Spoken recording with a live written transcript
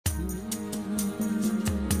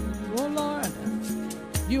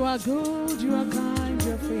You are good, you are kind,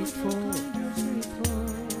 you are faithful.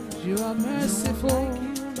 You are merciful.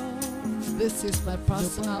 This is my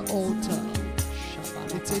personal altar.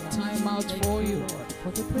 It's a time out for you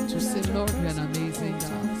to say, Lord, you're an amazing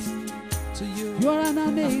God. You are an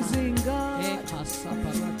amazing God.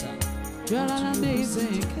 You are an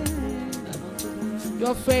amazing God.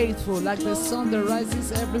 You're faithful like the sun that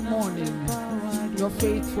rises every morning. You're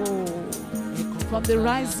faithful from the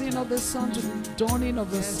rising of the sun to the dawning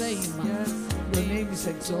of the same. Your name is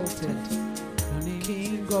exalted.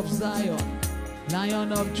 King of Zion,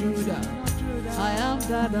 Lion of Judah. I am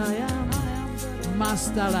that I am.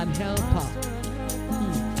 Master and helper.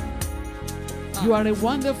 You are a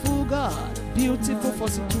wonderful God, beautiful for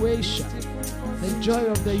situation, the joy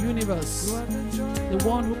of the universe, the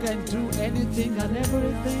one who can do anything and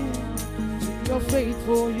everything. You're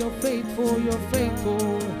faithful, you're faithful, you're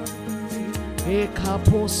faithful.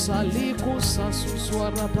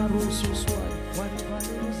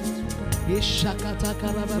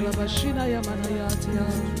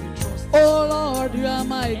 Oh Lord, you are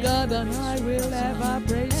my God, and I will ever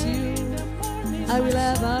praise you. I will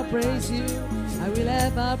ever praise you. I will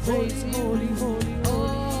ever praise you. Holy, holy,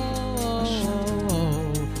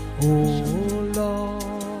 oh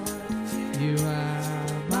Lord, you are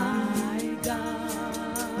my God,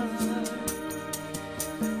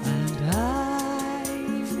 and I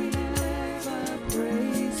will ever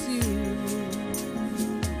praise you.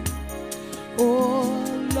 Oh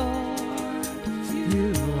Lord,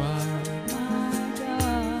 you are my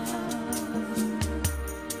God,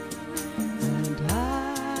 and I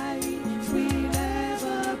will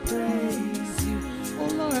ever praise you. Oh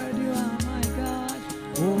Lord, you are my God.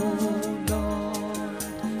 Oh Lord,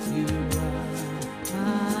 you are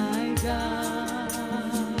my God,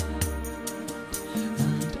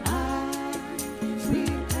 and I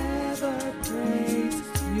will ever praise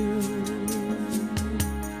you.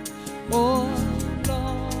 Oh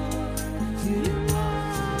Lord, you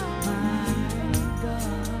are my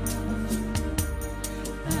God,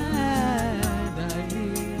 and I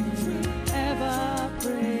will ever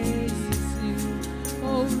praise you.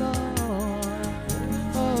 Oh Lord,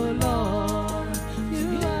 oh Lord, you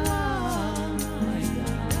are my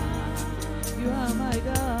God. You are my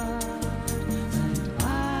God, and I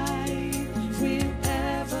will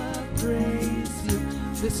ever praise you.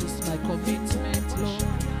 This is my commitment, Lord.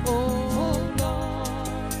 Oh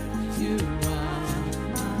Lord, you are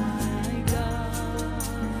my God,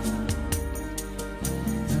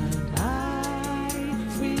 and I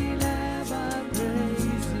will ever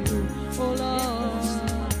praise you. Oh Lord,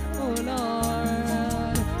 oh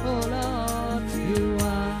Lord, oh Lord, you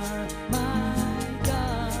are my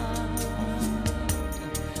God,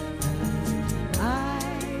 and I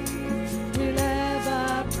will ever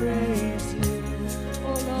praise you.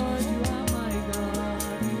 Oh Lord, you are my God.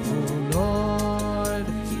 Oh Lord,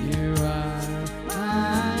 you are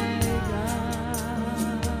my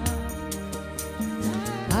God.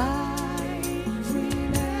 I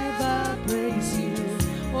will ever praise you.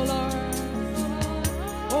 Oh Lord,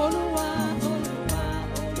 Olúwa, Olúwa,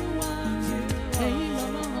 Olúwa, ẹ̀yin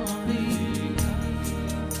lọ́lọ́run mi.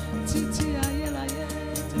 Títí ayérayé,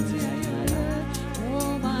 títí ayérayé.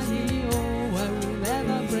 Oh my, oh, I will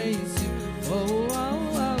ever praise you. Oh,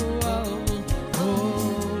 oh, oh, oh, oh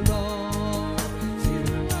Lord, you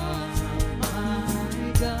are my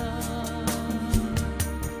God,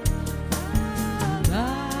 and I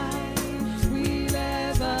will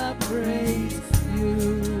ever praise you.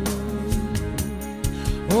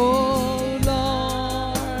 Oh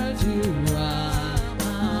Lord, you are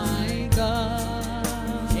my God,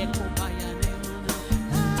 and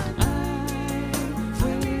I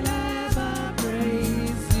will ever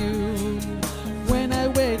praise you. When I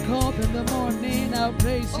wake up in the morning, I'll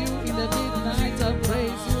praise you. In the midnight, I'll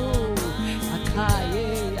praise you. Akaye,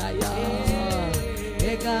 ya, ya.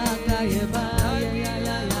 Ega, akaye, ba, ya, ya,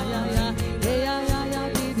 ya, ya, ya. E, ya, ya, ya,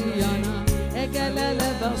 Didiana. Ekelele,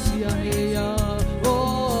 basiane, ya.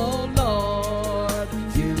 Oh Lord,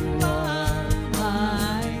 you are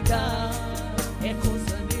my God, and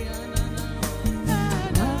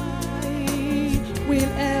I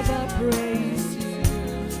will ever praise you.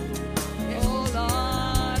 Oh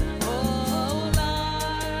Lord,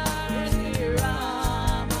 you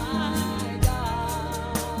are my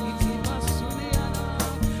God, and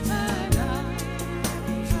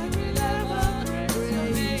I will ever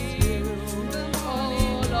praise you. Oh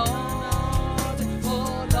Lord.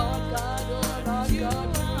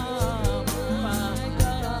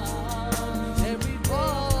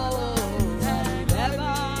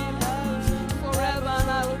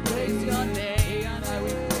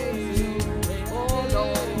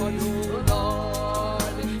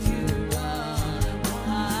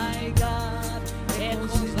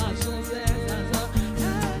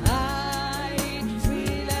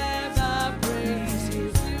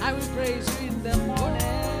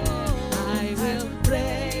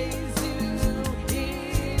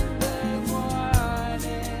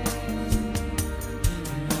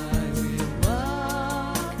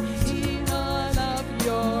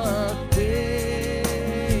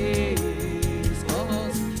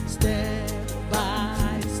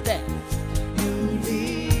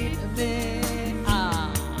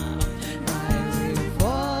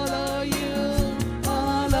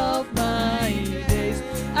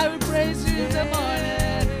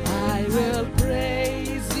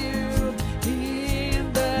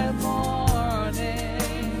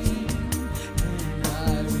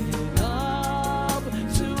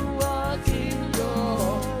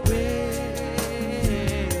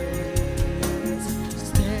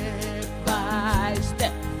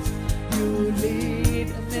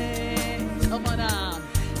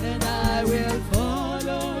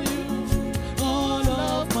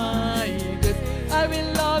 I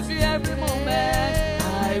will love you every moment.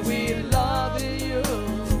 I will love you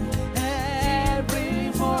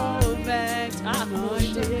every moment.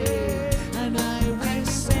 And I will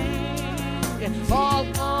sing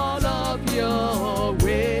of all of your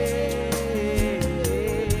ways.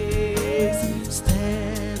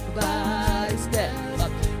 Step by step,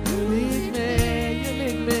 you lead me, you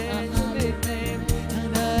lead me, you lead me,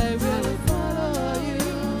 and I will follow you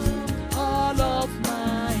all of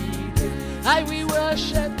my days. I will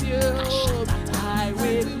worship you, I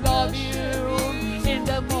will love you in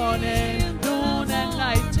the morning, noon and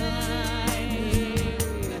night time,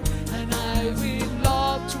 and I will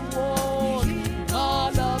love to walk in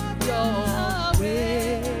all of your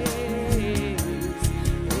ways.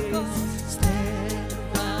 Step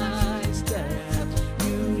by step,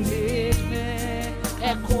 you lead me.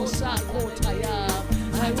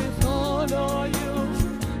 I will follow you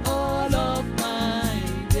all of my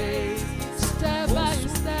days. Step by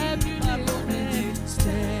step, you lead me.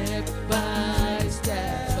 Step by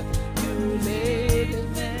step, you lead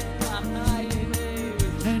me.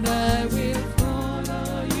 And I will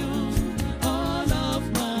follow you all of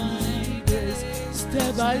my days.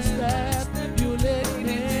 Step by step, you lead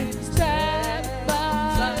me. Step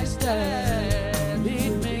by step,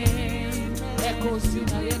 lead me.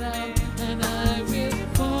 And I will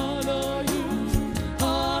follow you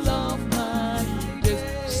all of my days.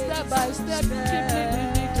 Step by step, keep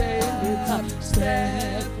leading me.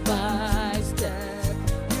 Step by step,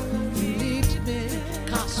 you lead me.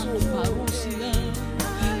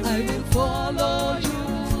 I will follow you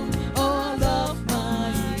all of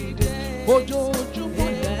my days.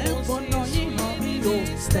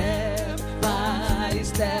 Step by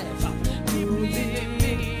step, you lead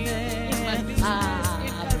me. And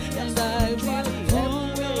I will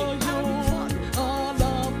follow you all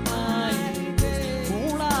of my days.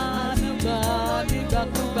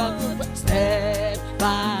 Step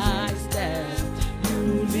by step, you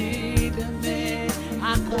lead me.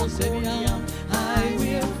 I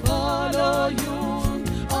will follow you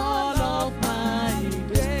all of my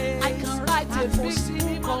days. I can write a big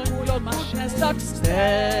book on your goodness.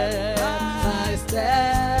 Step by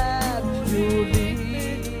step, you lead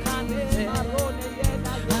me. I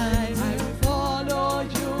will follow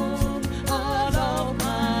you all of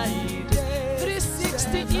my days.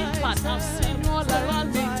 360 impact, I've seen all around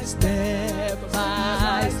me. Step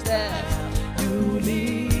by step, you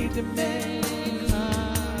lead me.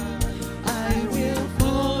 I will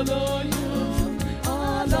follow you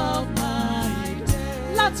all of my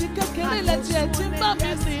days. Láti kékeré lẹ́tí ẹ̀ tí bá mi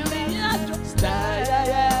rìnrìn àjò.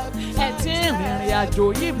 Ẹ̀ tí rìnrìn àjò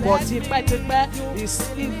yìí bọ̀ tipẹ́tipẹ́. It's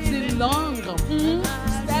long.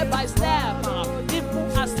 Step by step, even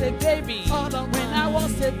as a baby. When I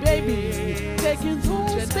was a baby, taking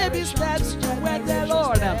those baby steps toward the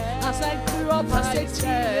Lord. As I grew up as a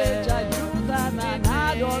teenager, youth and an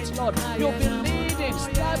adult, Lord, you've been leading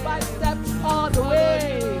step by step all the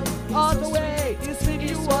way, all the way. It's been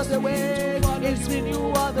you all the way. It's been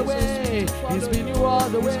you all the way. It's been you all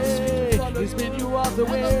the way. It's been you all the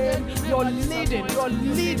way. Your leading, your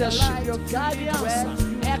leadership, your guidance.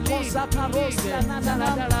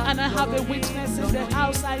 And I have a witness in the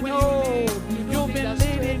house. I know you've been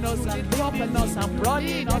leading us and dropping us and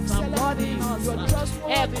broadening us and broadening us. You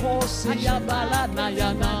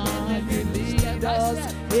lead us.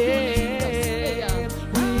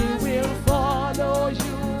 We will follow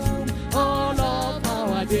you all of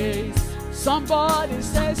our days. Somebody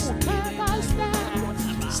says step by step,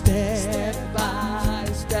 step by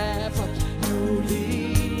step, you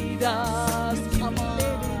lead us. Come on.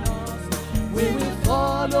 We will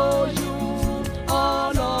follow you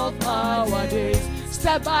all of our days.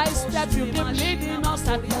 Step by step, you've been leading us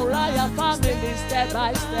at Moriah family. Step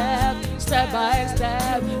by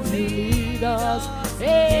step, you lead us.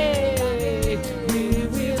 Hey, we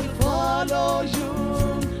will follow you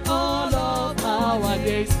all of our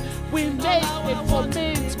days. We make a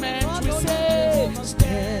commitment. We say,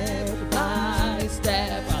 step by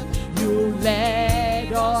step, you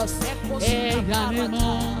led us.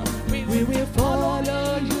 We will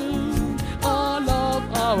follow you all of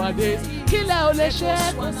our days. Step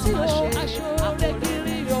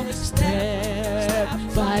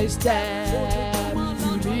by step, you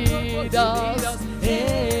lead us.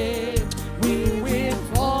 Hey, we will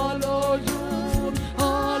follow you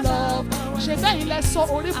all of.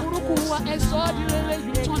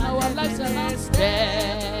 You turn our lives around.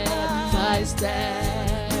 Step by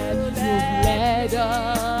step, you led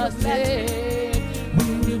us. Hey,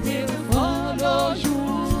 we will follow you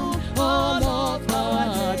all of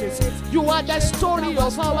our days. You are the story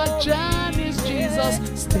of our journeys, Jesus.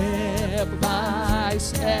 Step step by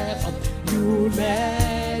step. You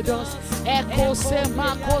led us. Echo say,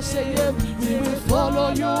 Marco say, we will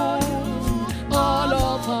follow you all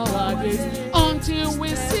of our days until we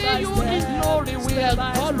see you in glory. We are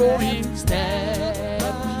following step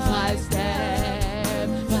by step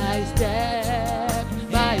by step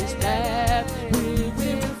by step. We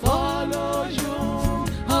will follow you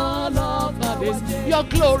all of our days. Your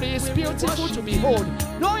glory is beautiful to behold.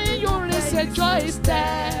 Knowing you is a joy.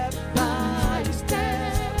 Step by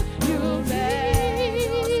step, you lead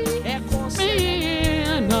me,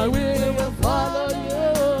 and I will follow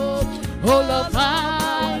you all of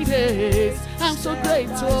my days. I'm so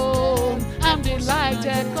grateful, I'm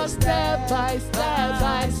delighted, cause step by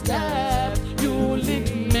step, you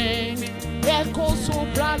lead me.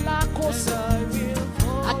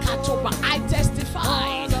 I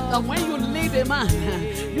testify that when you lead a man,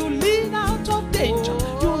 you lead out of danger,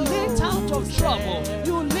 you lead out of trouble,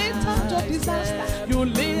 you lead out of disaster, you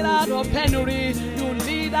lead out of penury, you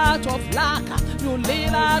lead out of lack, you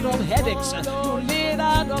lead out of headaches, you lead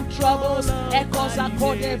out of troubles. Those are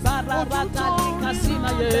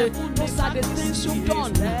the things you've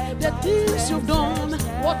done, the things you've done,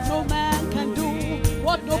 what no man can do,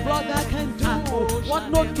 what no brother can do, what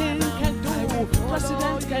no king can do.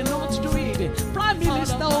 President cannot do it, Prime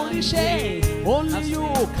Minister only share, only you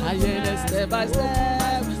can. Step by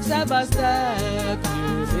step, step by step,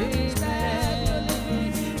 you lead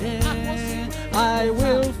me. I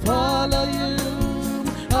will follow you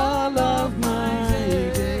all of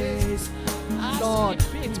my days. Lord,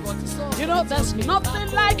 you know there's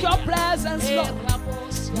nothing like your presence, Lord.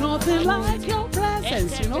 Nothing like your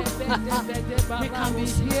presence, you know. We can be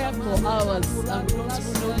here for hours and we don't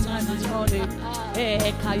spend no time this morning.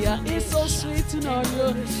 Hey, Kaya, it's so sweet to know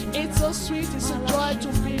you. It's so sweet, it's a joy to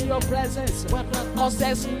be in your presence. Because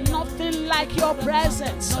there's nothing like your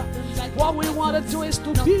presence. What we want to do is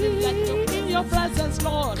to be in your presence,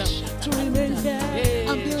 Lord. To remain here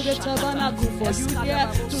and build a tabernacle for you here.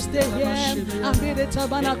 To stay here and build a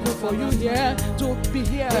tabernacle for you here. To be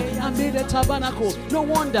here and build a tabernacle. No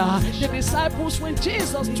wonder the disciples, when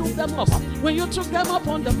Jesus took them up, when you took them up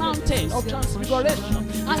on the mountain of transfiguration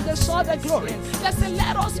and they saw the glory, they said,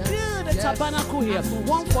 let us build a tabernacle here.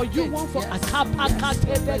 One for you, one for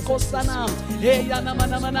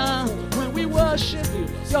when we worship you,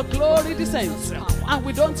 your glory descends. And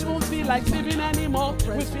we don't even feel like living anymore.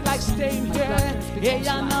 We feel like staying here.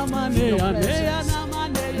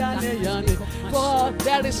 For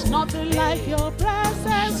there is nothing like your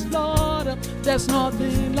presence, Lord. There's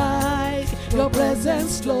nothing like your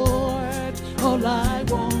presence, Lord. All I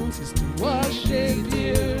want is to worship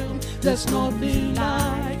you. There's nothing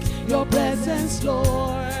like your presence,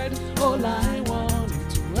 Lord. All I want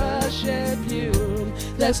is to worship you.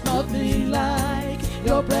 There's nothing like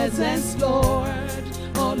your presence, Lord.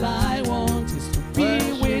 All I want is to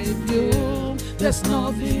be with you. There's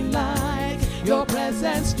nothing like your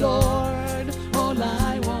presence, Lord. All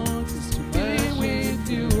I want is to be with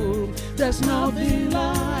you. There's nothing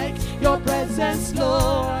like your presence,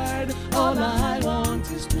 Lord. All I want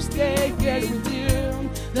is to stay here with you.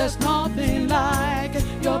 There's nothing like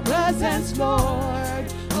your presence,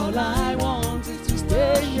 Lord. All I want is to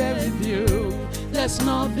stay here with you. There's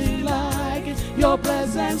nothing like your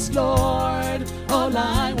presence, Lord. All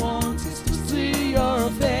I want is to see your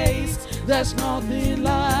face. There's nothing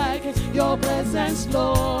like your presence,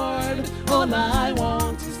 Lord. All I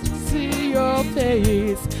want is to see your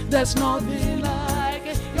face. There's nothing like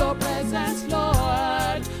your presence,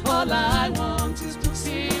 Lord. All I want is to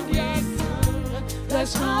see with you.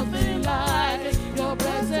 There's nothing like your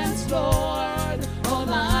presence, Lord. All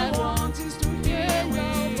I want is to hear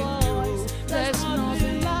your voice. There's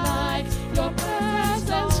nothing like your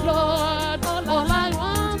presence, Lord. All I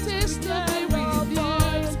want is to be with you.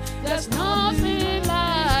 There's nothing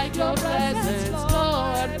like your presence,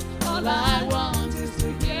 Lord. All I want is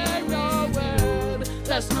to hear your word.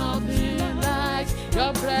 There's nothing like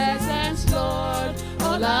your presence, Lord.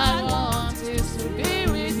 All I want is to be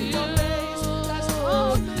with you.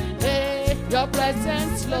 Hey, your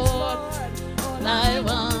presence, Lord. All I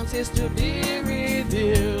want is to be with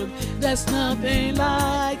you. There's nothing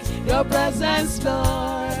like your presence,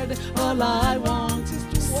 Lord. All I want is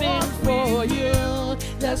to sing for you.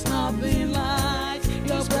 There's nothing like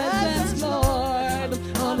your presence, Lord.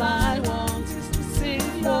 All I want is to sing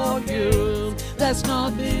for you. There's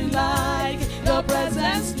nothing like your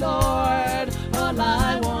presence, Lord. All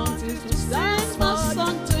I want is to sing my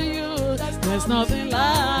song to you. There's nothing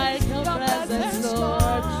like your presence,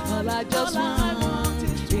 Lord. All I just want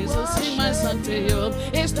is to sing my song to you.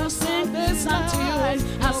 Is to sing this song to you.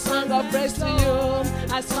 A song of praise. praise to you.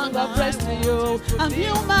 I sung a praise to you. A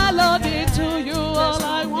new melody to you. All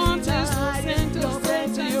I want is to sing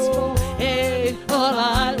to you. Hey, all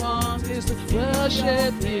I want is to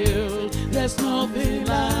worship you. There's nothing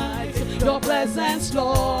like your presence,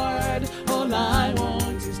 Lord. All I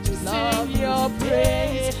want is to sing your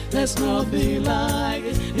praise. There's nothing like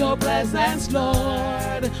your presence,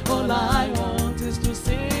 Lord. All I want is to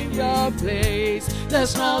sing your praise.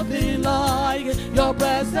 There's nothing like your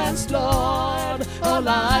presence, Lord. All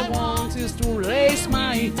I want is to raise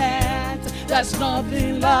my hand. There's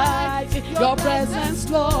nothing like your presence,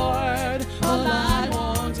 Lord. All I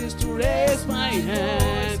want is to raise my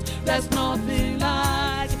hand. There's nothing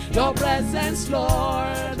like your presence,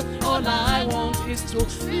 Lord. All I want is to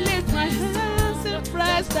lift my hands and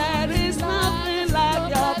praise. There is nothing like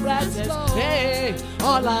your presence. Hey,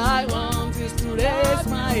 all I want is to raise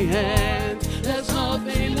my hand. There's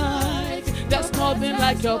nothing like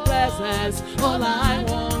your presence. All I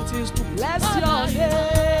want is to bless your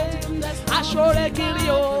name. Ashore kiri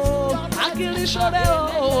o, akiri shore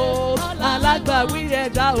o, alagbawi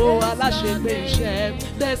ẹja o, alasegbe iṣẹ́.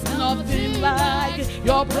 There's nothing like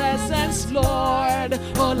your presence, Lord.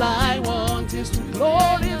 All I want is to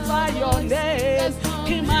glorify your name.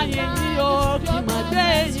 Kima yengi o, kima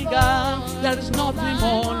deyiga. There is nothing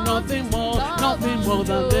more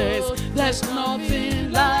than this. There's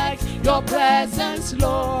nothing like your presence,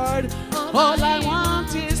 Lord. All I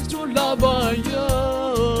want is to love on you.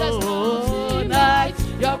 Like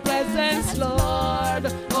your presence, Lord.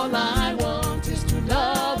 All I want is to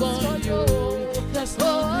love on you. There's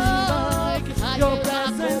nothing like your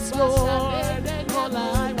presence, Lord. All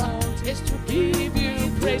I want is to give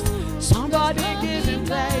you praise. Somebody give him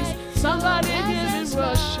praise. Somebody give him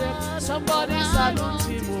worship. Somebody salute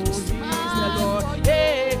him. Oh, he is the Lord.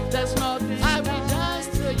 Hey, there's nothing like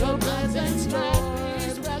your presence, Lord.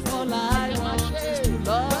 All I want is to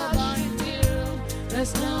love on you.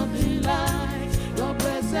 There's nothing like your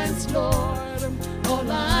presence, Lord.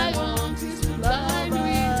 All I want is to love on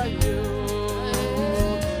you.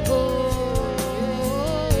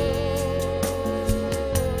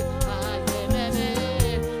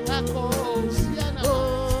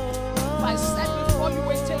 I set before you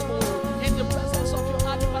a table in the presence of your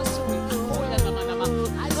adversary.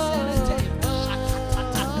 I set a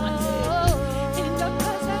table in the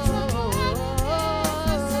presence of your adversary. I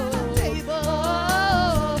set a table.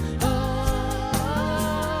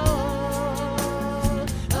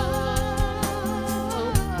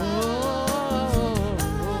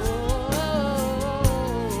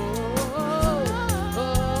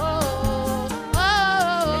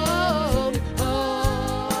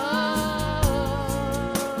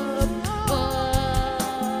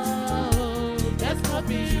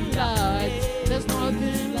 There's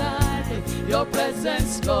nothing like your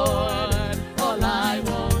presence, Lord. All I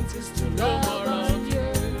want is to know more of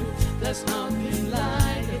you. There's nothing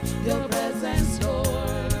like your presence,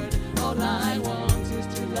 Lord. All I want is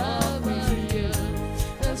to love you.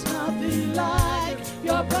 There's nothing like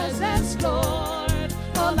your presence, Lord.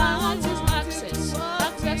 All I want is access to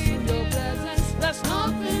your presence. There's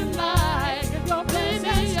nothing like your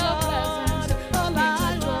presence, Lord. All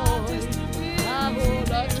I want is to feel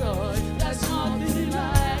the joy. There's nothing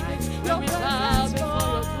like your presence,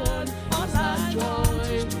 Lord.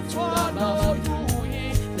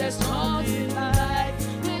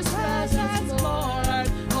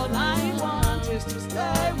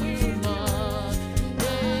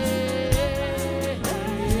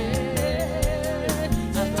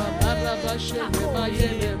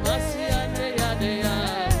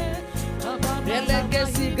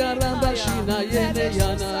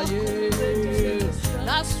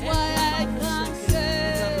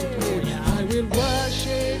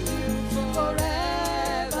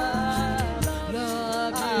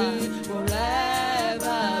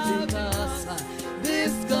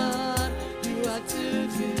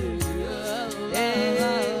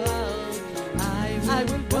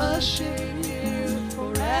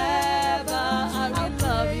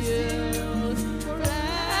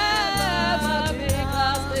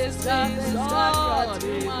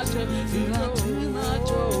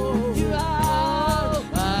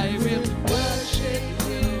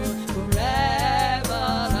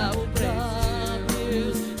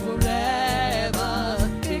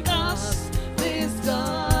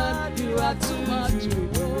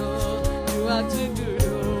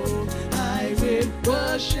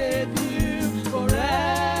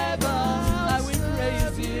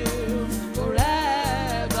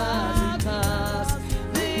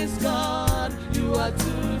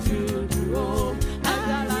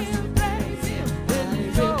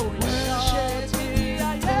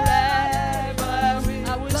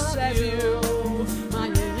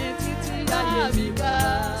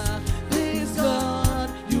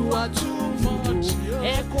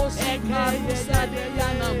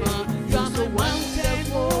 You are so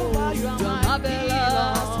wonderful. You are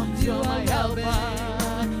marvelous. You are my helper.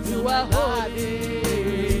 You are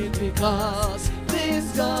holy. Because this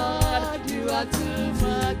God, you are too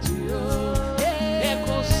much. You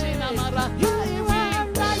are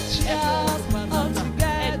righteous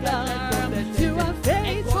altogether. You are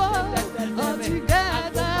faithful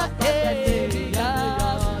altogether.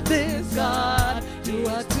 This God, you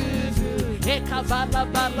are too good.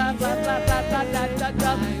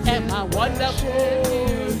 Am I wonderful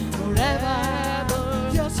forever?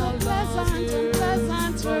 You're so pleasant and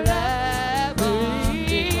pleasant forever.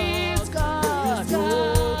 This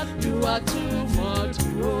God, you are too much.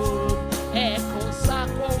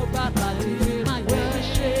 I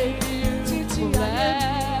worship you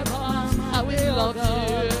forever. I will love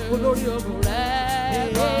you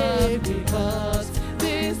forever. Because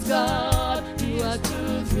this God, you are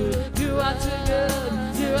too good. You are too good.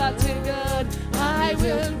 You are too good. I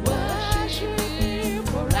will worship you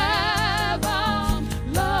forever.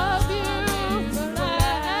 Love you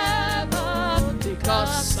forever.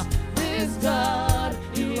 Because this God,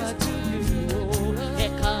 you are too good.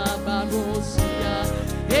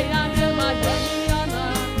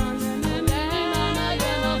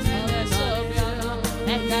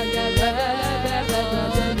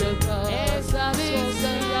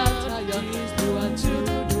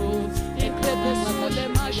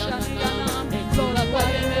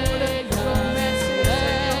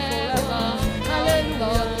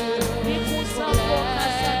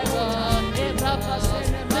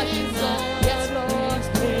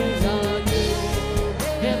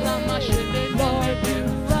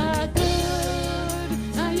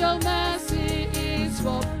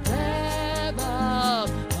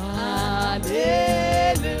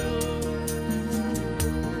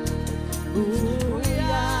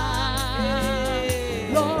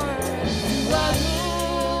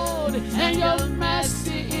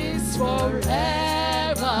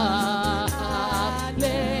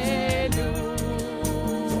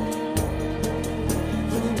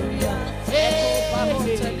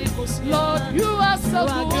 Lord, you are so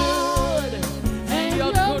good, and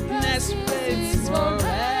your goodness reigns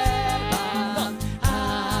forever.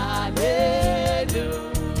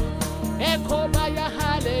 Hallelujah. Echo by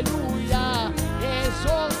hallelujah.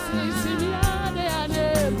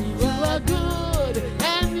 You are good,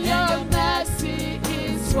 and your mercy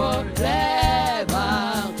is forever.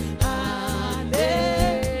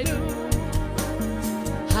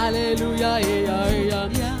 Hallelujah. Hallelujah.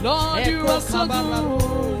 Lord, you are so good.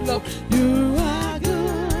 Lord, you are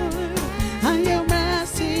good, and your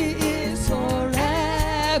mercy is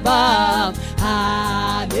forever.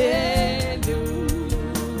 Hallelujah.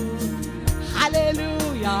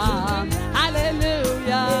 Hallelujah.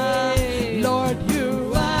 Hallelujah. Lord,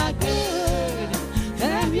 you are good,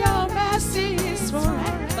 and your mercy is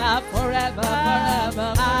forever, forever,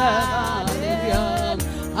 forever, forever.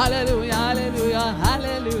 Hallelujah. Hallelujah.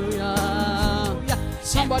 Hallelujah.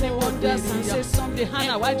 Somebody wonders and says something.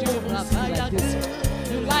 Hannah, why do you even sing like this?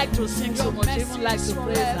 You like to sing so much, even like to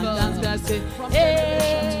praise and dance. I say,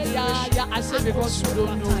 hey, yeah. I say because you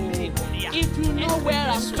don't know. If you know where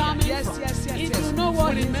I'm coming from, if you know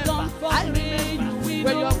what He's done for me,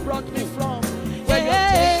 where you have brought me from, where you're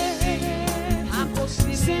taking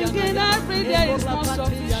me, singing every day is not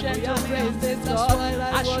sufficient to praise this God.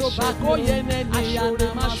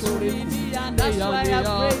 That's why I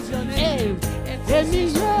praise your name. Èmi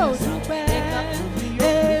yóò dúpẹ́,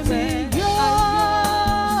 èmi yóò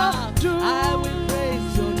dúpẹ́. I will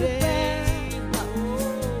praise your name.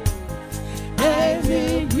 Èmi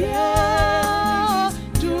yóò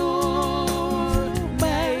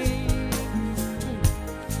dúpẹ́.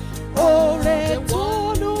 Oore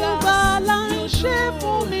t'Olùgbàlà ń ṣe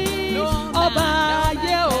fún mi, ọba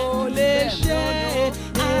ayé ò lè ṣe.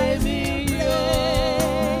 Èmi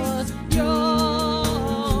yóò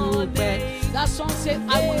dúpẹ́. That song says, I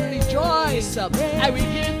will rejoice, I will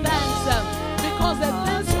give thanks, because the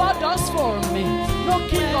things God does for me, no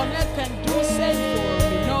king on earth can do same for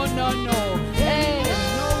me. No. Hey,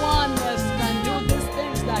 no one else can do these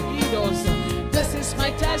things that He does. This is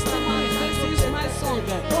my testimony, this is my song.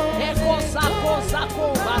 Eko zako zako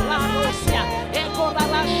bararosia, eko la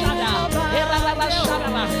shada,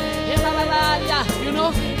 yeah. You know,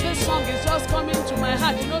 this song is just coming to my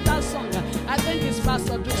heart. You know that song? I think it's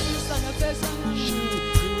Pastor Joseph's song.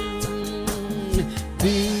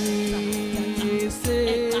 This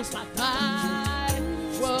is my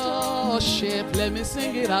worship. Let me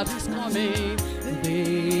sing it out. It's coming.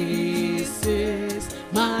 This is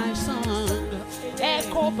my song.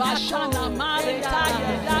 Echo Bashana Maria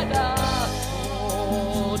Yada.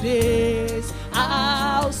 Oh,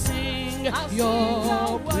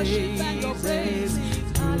 your praises.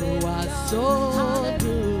 You are so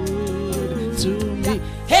good to me.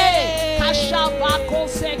 Hey, Kashabako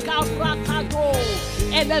Seka Rakado,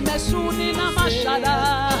 Elemesuni Namashada,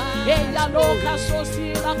 Eyaloka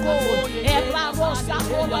Sosirako, Erarosa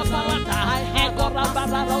Ola Barata, Egora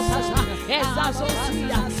Bararosa,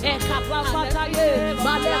 Ezazosia, Ekapataye,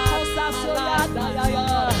 Malekosa Soyadaya,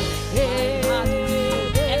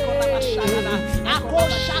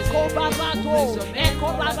 Akoshako Barato,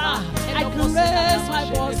 Ekoraba. I can raise my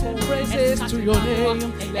voice in praises to your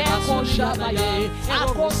name. Yes,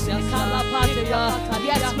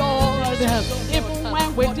 Lord. Even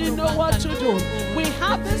when we didn't know what to do, we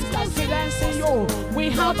have this confidence in you. We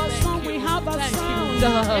have a song, we have a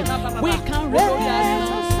sound. We can raise a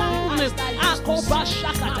sound.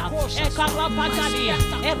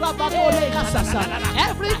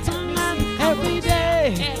 Every time and every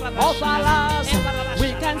day of our lives,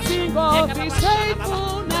 we can sing of His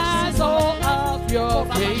faithfulness, of your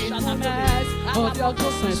faithfulness, of your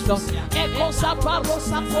goodness. Ekosa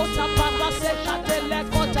parosa kota paraseka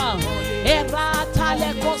telekota, erata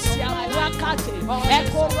lekosia rakate,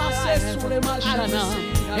 ekorase sulemashana,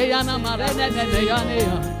 eyana marene neyane,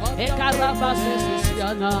 ekarabase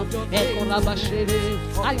sisiana, ekorabashere,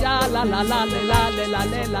 ayala la la la la la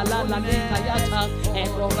la la la kayata,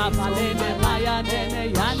 ekorabale mayane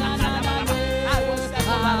yana na na.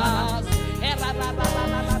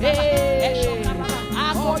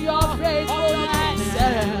 For your faithfulness,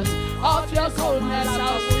 of your goodness,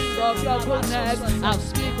 I'll sing of your goodness, I'll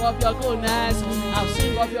speak of your goodness, I'll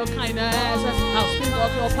sing of your kindness, I'll speak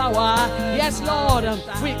of your power. Yes, Lord,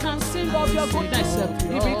 we can sing of your goodness.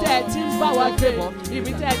 If it is in power, if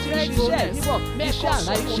it is what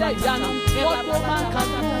no man can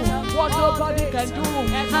do, what nobody can do,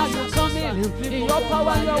 how you come in your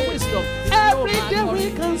power and your wisdom. Every day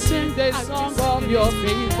we can sing the song of your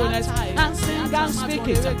faithfulness and sing and speak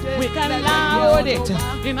it. We can loud it.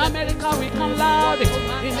 In America we can loud it.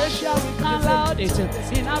 In Asia we can loud it.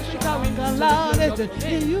 In Africa we can loud it.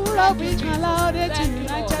 In Europe we can loud it. In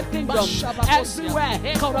United Kingdom, everywhere.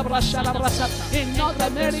 In North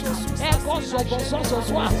America, speaking of your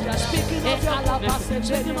goodness, speaking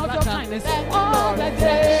of your kindness, all the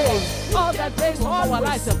days of our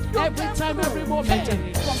lives, every time, every moment,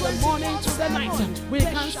 from the morning to the night, we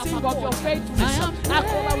can sing of your faithfulness.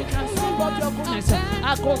 We can sing of your goodness.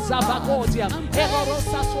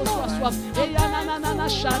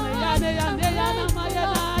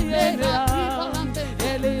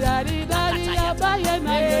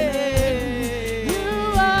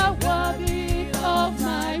 You are worthy of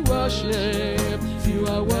my worship. You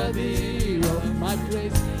are worthy of my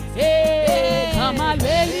praise. Hey, come on, you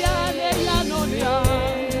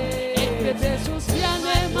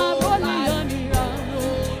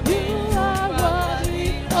are worthy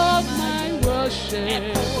of my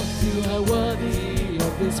worship. You are worthy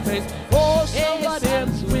of this praise. Oh, somebody,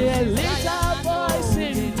 we'll lift our voice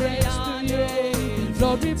in praise to you.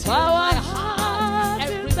 Lord, we bow our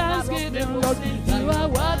hearts in thanksgiving. Lord, you are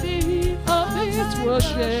worthy of this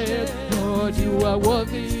worship. Lord, you are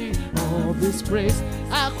worthy of this praise.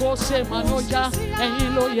 Akose manoja,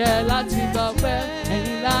 ẹ̀yin ló yẹ láti gbọpẹ́,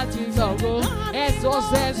 ẹ̀yin láti gbọgbó.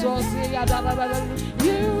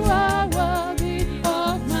 You are worthy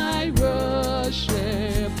of my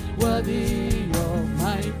worship, worthy of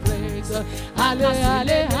my praise. Ale ale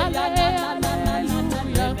ale hallelujah.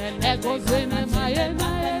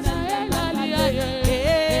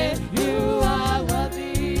 You are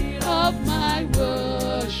worthy of my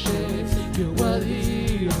worship. You're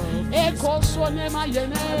worthy of my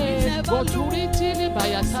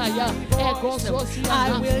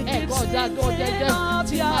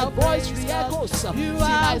voice re-echoes till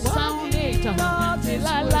I sound it, till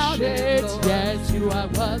I loud it. Yes, you are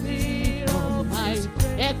worthy of my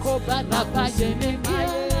echo. You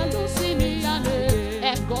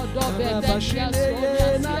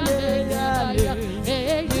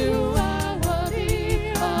are worthy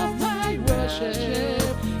of my worship.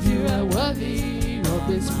 You are worthy of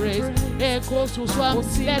this praise. Echoes to swam,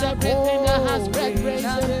 let everything that has breath praise.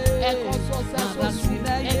 Echoes to swam,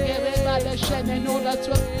 and everybody shedding all the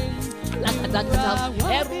truth.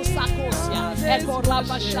 Echo Sakosia, Echo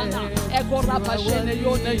Rabashana, Echo Rabashene,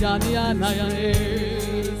 Yone Yani Anayane.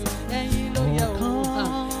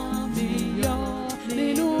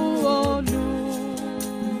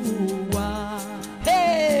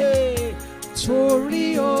 Hey,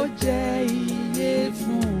 Tori Oje iye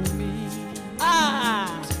fun mi.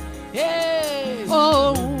 Hey,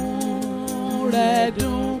 ohun rẹ̀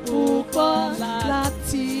dùn púpọ̀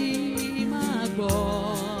láti máa gbọ́.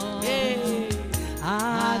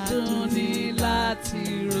 Adùn ni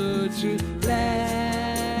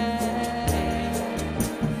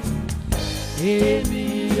èmi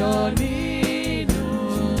yọ̀ nínú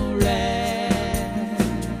rẹ̀.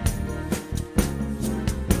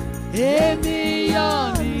 Èmi yọ̀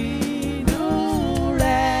nínú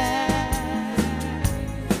rẹ̀.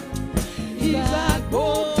 Ìgbà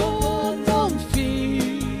gbogbo ló ń fi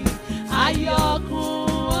ayọ̀ kún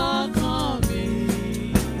ọkàn mi.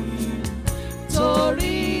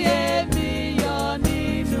 Torí èmi yọ̀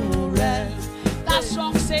nínú rẹ̀. That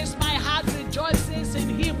song says, my heart rejoices in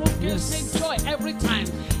him who gives me joy every time.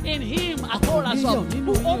 In him,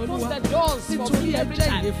 who opens the doors for me every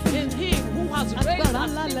time. In him who has raised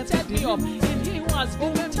and lifted me up. In him who has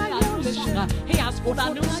given me a new song. He has put a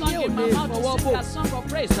new song in my mouth to sing a song of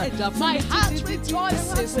praise. My heart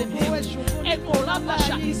rejoices in him. Eko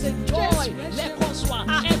Rabasha is a joy. Lekoswa,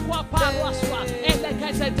 Ekwa Paraswa,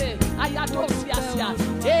 Eleketete, Ayatosiasia.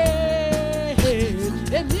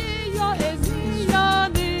 Èmi yọ̀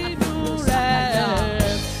nínú rẹ̀.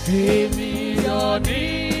 Èmi yọ̀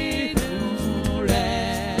nínú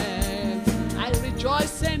rẹ̀. I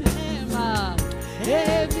rejoice in him.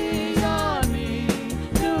 Èmi yọ̀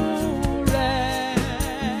nínú rẹ̀.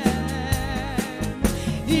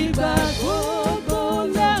 Ìgbà gbogbo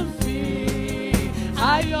lè fi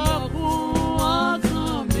ayọ̀ kún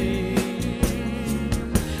ọkàn mi.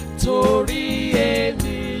 Torí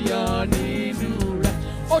èmi yọ̀ nínú rẹ̀.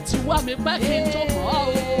 Ó ti wá mi pẹ́ kí n tó mọ̀ ọ́.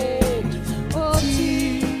 Ó ti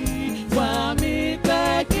wá mi pẹ́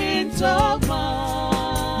kí n tó mọ̀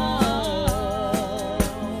ọ́.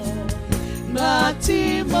 Gbà tí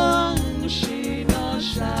mo ń ṣìnà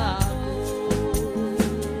ṣáko.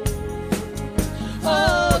 Ó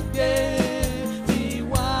gbé mi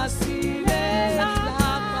wá sílé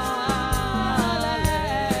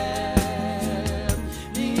lápalẹ̀.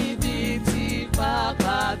 Níbi tí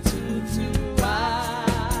pápá tútù wà.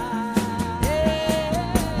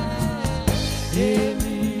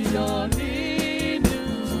 Èmi yọ̀ nínú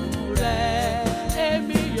rẹ̀.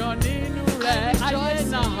 Èmi yọ̀ nínú rẹ̀. Ayé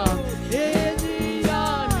náà. Èmi yọ̀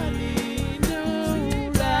nínú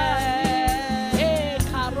rẹ̀.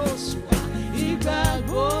 Èkárọ̀sùà. Ìgbà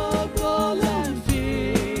gbogbo ló ń fi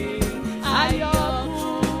ayọ̀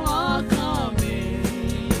kún ọkàn mi.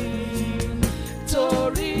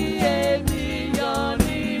 Torí èmi yọ̀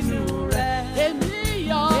nínú rẹ̀. Èmi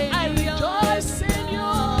yọ̀, I rejoice in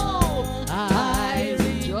you. I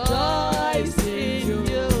rejoice in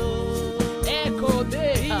you. Echo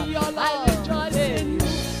day, I rejoice in you.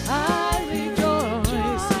 I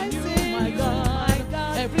rejoice in you, my God.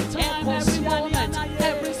 Every time, every moment,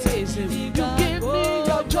 every season, you give me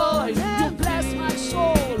your joy. You bless my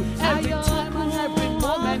soul. Every time and every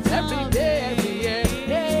moment, every day, every year.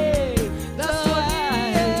 Hey, that's why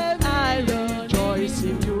I rejoice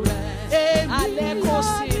in you. Aleko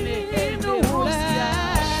sine inu rẹ̀.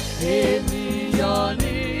 Èmi yọ̀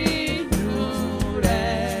nínú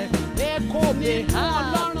rẹ̀. Eko mi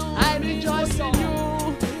Ọlọ́run, I rejoice in you.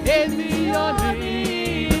 Èmi yọ̀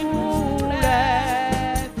nínú rẹ̀.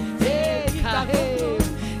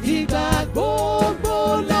 Ìgbà gbogbo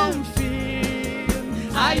ló ń fi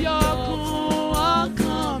ayọ̀ kún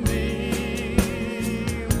ọkàn mi.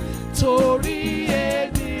 Torí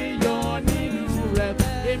èmi yọ̀ nínú rẹ̀.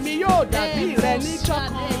 Èmi yóò dàbí rẹ̀ níjọ́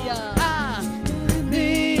kan. Èmi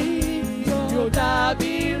yóò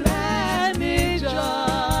dàbí rẹ̀ níjọ́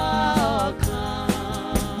kan.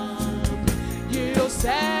 Yóò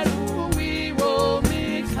ṣẹ́rù wíwo mi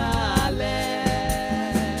kalẹ̀.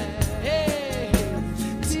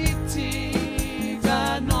 Títí ìgbà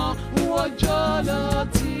náà wọ́n jọ̀lọ̀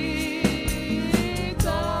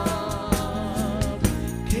títọ́.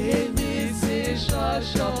 Kémi sì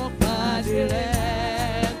ṣọ̀ṣọ̀ pàdé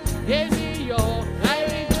rẹ̀. Èmi yọ̀, I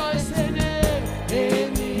rejoice in it.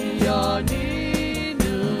 Èmi yọ̀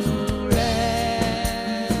nínú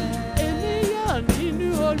rẹ̀. Èmi yọ̀ nínú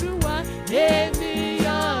Olúwa. Èmi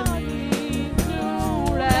yọ̀ nínú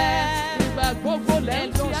rẹ̀. Ìgbà gbogbo lẹ́ ń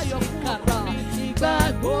fi ayọ̀ kún ọkàn mi. Ìgbà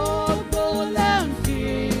gbogbo lẹ́ ń fi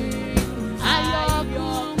ayọ̀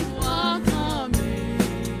kún ọkàn mi.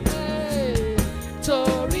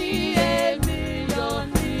 Torí èmi yọ̀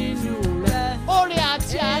nínú rẹ̀. Oore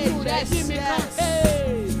àti àánú rẹ̀ yí mi ká.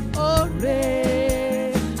 Oore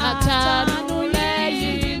àtàánú rẹ̀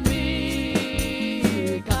yí mi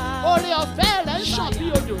ká. Oore ọ̀fẹ́ rẹ̀ ń ṣàn bí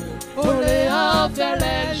odò. Oore ọ̀fẹ́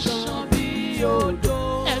rẹ̀ ń ṣàn bí odò.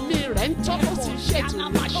 Ẹ̀mí rẹ̀ ń tọ́ ó sì ṣètò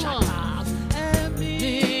nìkan. Ẹ̀mí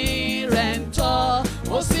rẹ̀ ń tọ́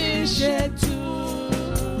ó sì ṣètò.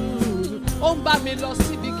 Ó ń bá mi lọ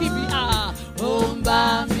síbikíbi. Ó ń bá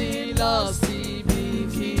mi lọ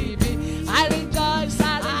síbikíbi. I rejoice,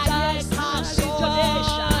 I rejoice, I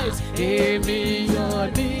rejoice. Èmi yọ̀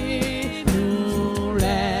nínú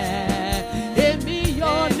rẹ̀.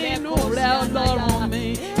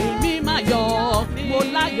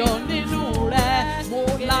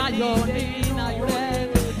 nínú rẹ̀.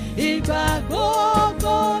 Ìgbà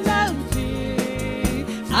gbogbo lẹ́ ń fi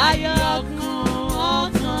ayọ̀ kún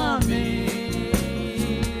ọkàn mi.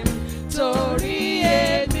 Torí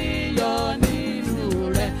èmi yọ̀ nínú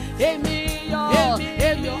rẹ̀. Èmi yọ̀,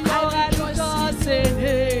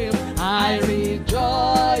 I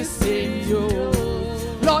rejoice in you.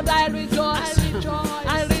 Lord, I rejoice in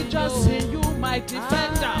you, my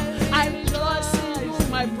defender. I rejoice in you,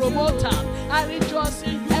 my promoter. I rejoice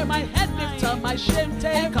in you, my head lifter, my shame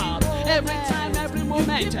taker. Every time, every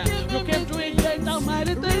moment, you keep doing great and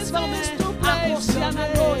mighty things for me.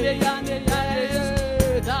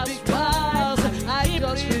 That's because I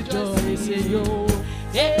just rejoice in you.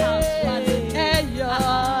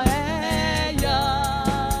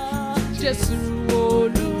 Jésù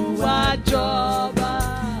Olúwa jọba,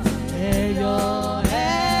 ẹ̀yọ̀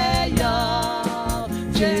ẹ̀yọ̀.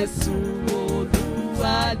 Jésù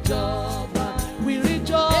Olúwa jọba. We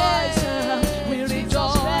rejoice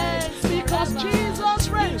because Jesus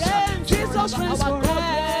reigns. Jesus reigns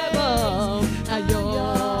forever. Ayọ̀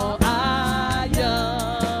ayọ̀.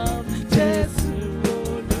 Jésù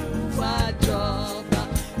Olúwa jọba.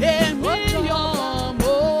 Èmi yọ̀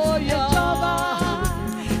mo yọ̀.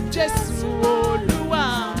 Jésù Olúwa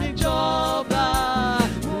mi jọba.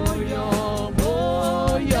 Mo yọ̀ mo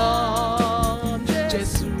yọ̀.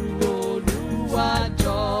 Jésù Olúwa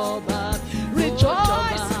jọba.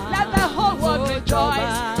 Rejoice, let the whole world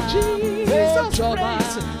rejoice. Jesus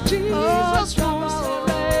reigns. Jesus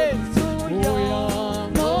reigns. Mo yọ̀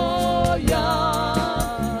mo yọ̀.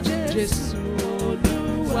 Jésù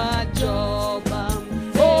Olúwa jọba.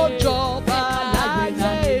 Ó jọba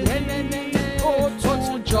láyé mi. Ó tún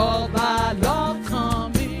jọba lọ́kàn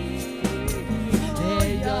mi.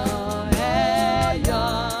 Ẹ̀yọ̀ ẹ̀yọ̀.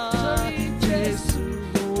 Jésù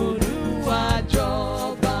Olúwa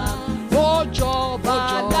jọba. Ó jọba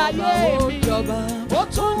láyé mi. Ó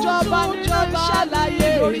tún jọba nínú ìṣàlàyé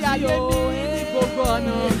lórí ayé mi ní gbogbo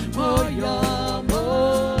ọ̀nà. Mo yọ̀ mo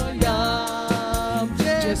yọ̀.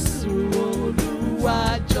 Jésù Olúwa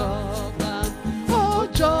jọba. Ó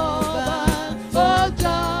jọba, ó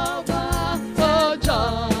jọba, ó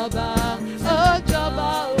jọba, ó jọba.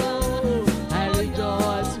 Oh, I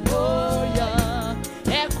rejoice, mo yọ̀.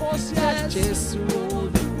 Ẹ̀kọ́ sí Jésù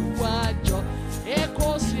Olúwa jọ.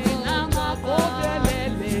 Ẹ̀kọ́ sí nàmà kó bẹ̀lẹ̀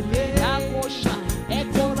lélẹ̀ àkóṣà.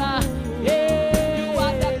 Ẹ̀kọ́ra, you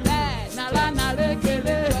are the best. Nara nara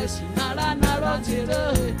kele, nara nara tire,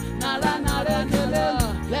 nara nara kele.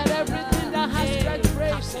 Let everything that has breath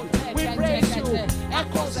praise you. We praise you.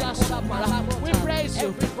 Ẹ̀kọ́ sí àṣàpàrà. We praise you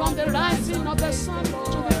from the rising of the sun to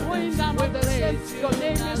the going down of the rain. Your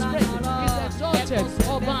name is great, is exalted.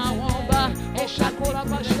 Ọba àwọn ọba, ẹ̀ṣàkóra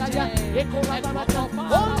bá ṣayá, ẹ̀kọ́ra bá bá.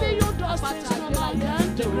 Only you does things no man can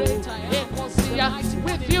do. Ẹ̀kọ́ sí ya.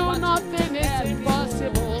 With you nothing is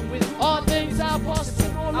impossible. All things are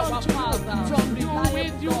possible unto you. From you,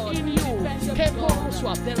 with you, in you.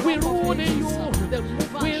 We rule in you.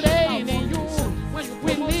 We reign in you.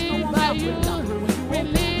 We live by you. We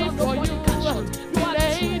live for you. We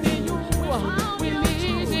reign in you. We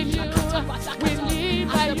live in you. We live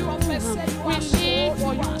by you. We live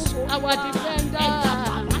for you. Our defender,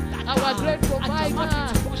 our great provider,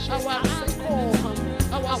 our anchor,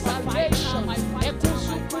 our salvation.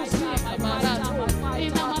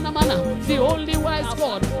 The only wise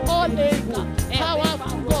God, all able,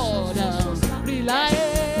 powerful God,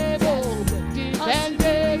 reliable,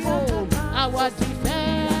 dependable, our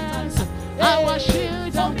defense, our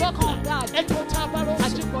shield and buckler.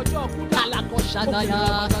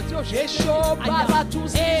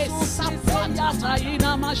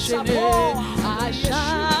 I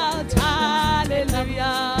shout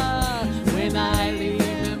hallelujah when I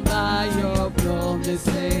remember your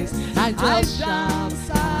promises. I just shout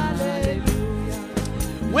hallelujah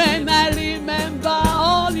when I remember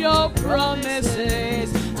all your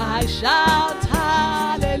promises. I shout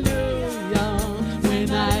hallelujah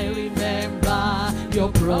when I remember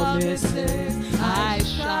your promises. I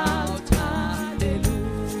shout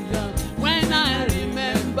hallelujah when I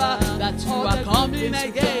remember that you are coming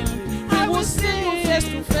again. I will see face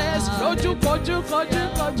to face. When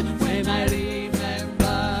I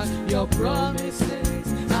remember your promises,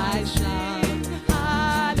 I shout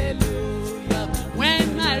hallelujah.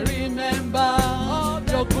 When I remember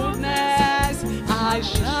your goodness, I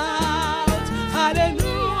shout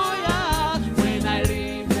hallelujah. When I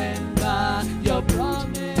remember your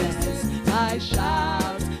promises, I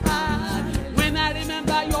shout hallelujah. When I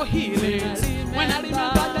remember your healing, when I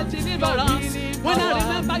remember the deliverance, when I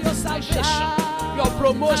remember your salvation, your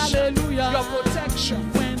promotion, your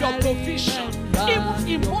protection, your provision. Even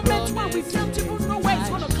in moments when we don't even know where it's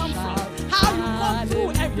going to come from. All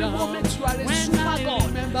through every moment, you are a super God. You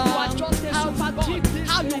are just a super God.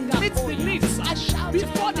 How you meet the needs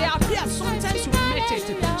before they appear. Sometimes you meet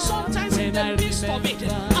it. Sometimes in the midst of it.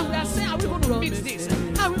 And we are saying, how are we going to meet this?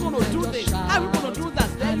 How are we going to do this? How are we going to do that?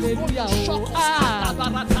 Then you go to shock us.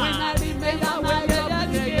 When I remember where we are,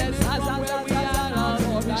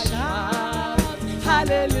 shout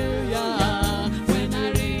hallelujah. When I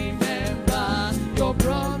remember your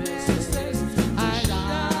promises, I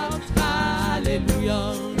shout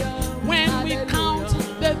hallelujah. When we count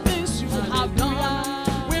the things you have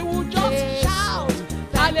done, we will just shout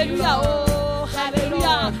hallelujah. Oh,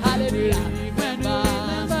 hallelujah, hallelujah. When we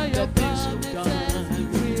remember your things you've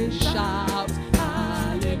done, we shout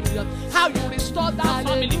hallelujah. How you restored that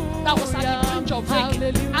family that was at the brink of breaking,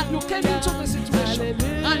 and you came into the situation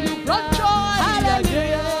and you brought joy.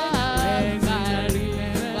 Hallelujah. When I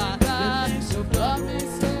remember the things you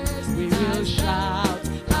promises, we will shout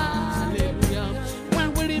hallelujah. When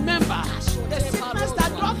we remember the sickness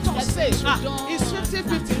that doctor says is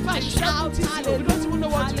 50-50, I shout hallelujah. We don't even know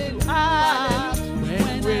what to do.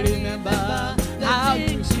 When we remember how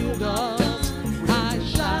you done, I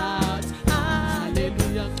shout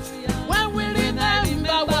hallelujah. When we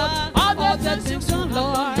remember what all the things you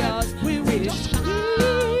Lord, we will shout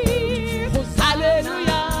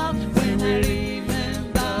hallelujah. When we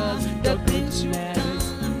remember the things you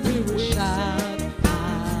done, we will shout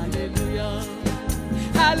hallelujah.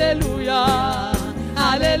 Hallelujah,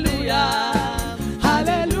 hallelujah,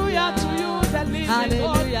 hallelujah to you, the living God, who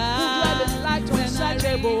dwelleth light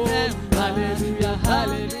unsearchable. Hallelujah,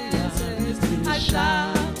 hallelujah, I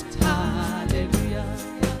shout hallelujah,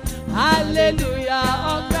 hallelujah.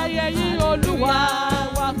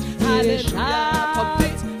 Hallelujah,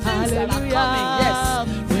 complete things that are coming. Yes,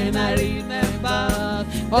 when I remember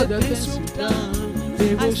all the things you've done,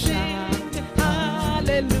 we will shout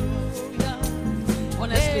hallelujah.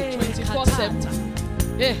 Honestly, 24/7.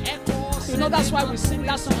 Yeah, you know that's why we sing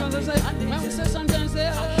that song. When we say something,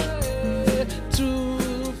 say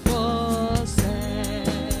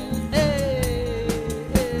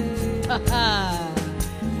 2-4-7.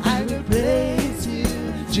 I will praise you,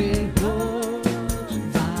 Jibowu.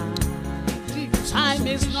 Time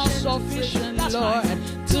is not sufficient, Lord.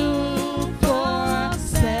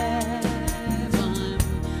 2-4-7.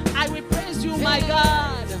 I will praise you, my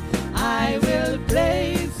God. I will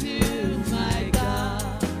praise you, my God.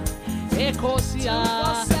 Ecosia,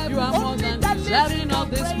 you are more than deserving of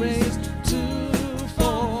this praise.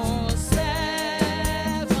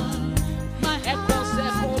 2-4-7. My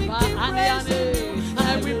Ecosia,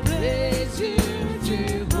 I will praise you,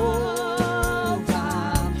 Jehovah.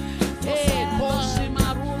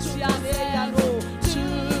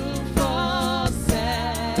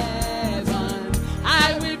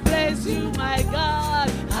 I will praise you, my God.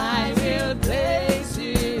 I will praise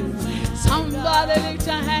you. Somebody lift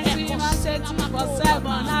your hands to him and say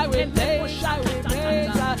 2-4-7. I will praise, I will praise.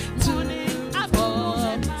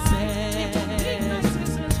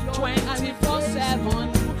 24/7.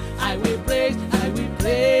 I will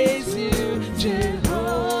praise you,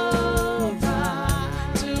 Jehovah.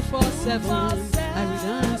 2-4-7. I will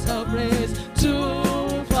dance our praise.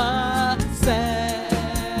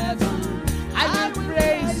 2-4-7. I will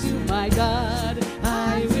praise you, my God.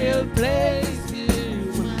 I will praise you,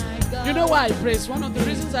 my God. You know why I praise? One of the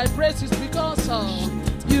reasons I praise is because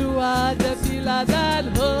you are the pillar that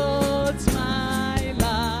holds my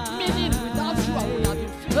life. Meaning, without you, I would have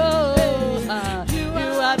been filled.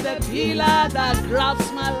 You are the pillar that grabs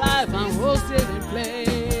my life and holds it in place.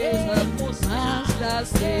 Master,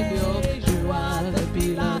 Savior, you are the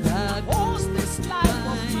pillar that holds this life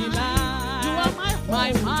of my life. You are my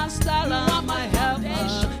master and my helper.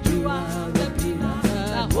 You are the pillar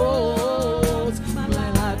that holds my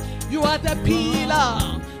life. You are the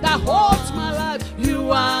pillar that holds my life.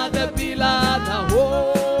 You are the pillar that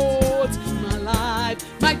holds my life.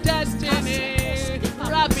 My destiny,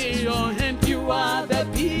 wrap in your hand. You are the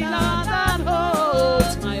pillar that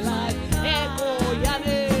holds my life. Echo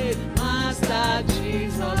Yane, Master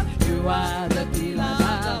Jesus. You are the pillar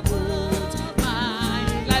that holds my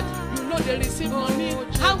life. You know the receive on me.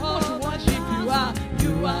 How much worship you are.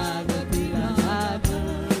 You are the pillar that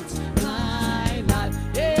holds my life.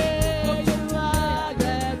 Yeah, you are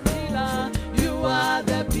the pillar. You are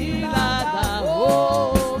the pillar that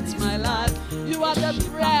holds my life. You are the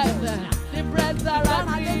breath that I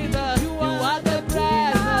breathe. You are the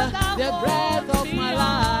breath of my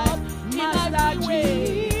life. Master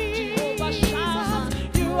Jesus,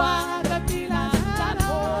 you are the pillar that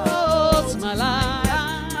holds my life.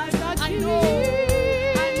 I know,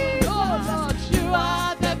 Lord, you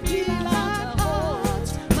are the pillar.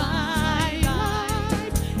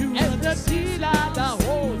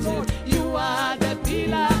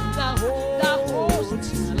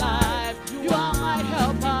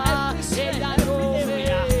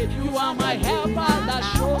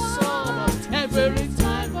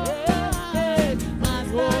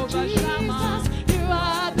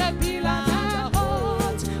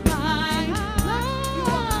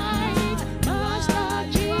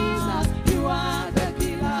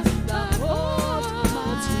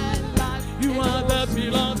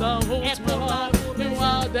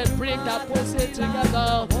 opposite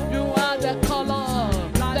together. You are the color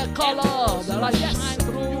that I shine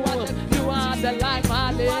through. You are the life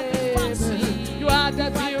I live. You are the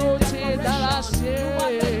beauty that I see.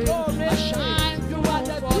 I shine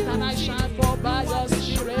forth and I shine forth by your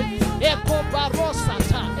spirit. Echo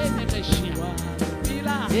barosata enemeshia.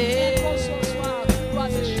 Echo soswa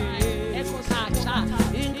shine. Echo sacha.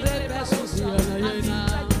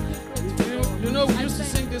 You know, we used to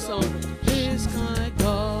sing this song. This kind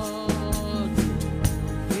God,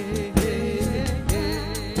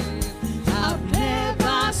 I've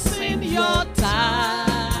never seen your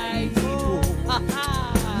type.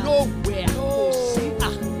 Nowhere.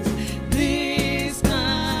 This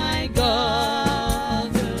kind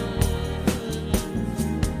God,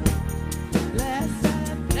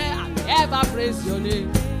 I've never praised your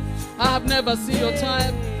name. I've never seen your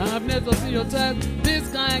type. I've never seen your type. This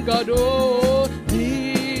kind God, oh,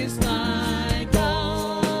 this kind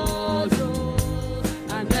God, oh.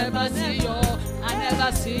 I never see your type. I've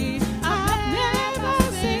never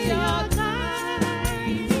seen your type.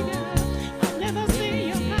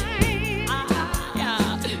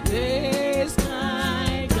 Yeah. This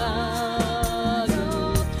kind God,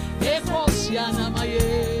 oh.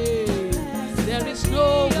 There is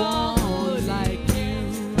no one like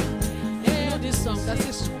song that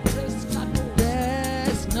says,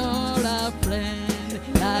 there's not a friend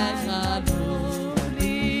like our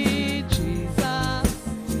lonely Jesus.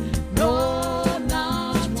 No,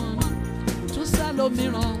 not one. To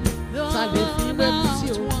Salomiron,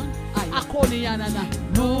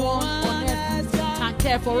 no one on earth can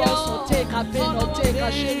care for us or take our pain or take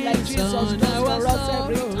our shame like Jesus does for us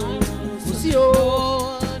every time.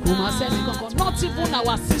 Not even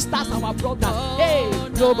our sisters, our brothers. Hey,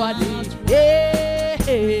 nobody.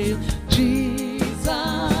 Hey,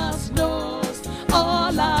 Jesus knows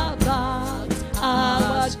all about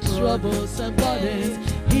our troubles and burdens.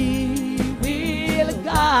 He will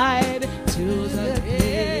guide to the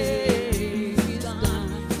day is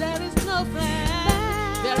done. There is no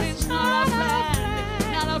friend. There is not a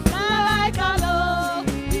friend. Not a friend like our Lord.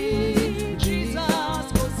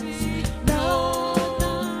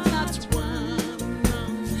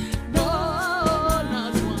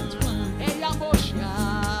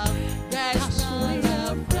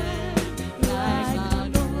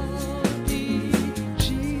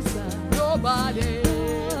 Jesus. Nobody,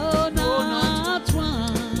 no, not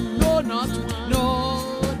one, no, not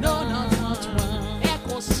one, no, not one.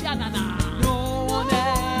 Echo Sianana, no one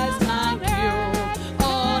else like you.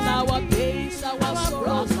 All our days, our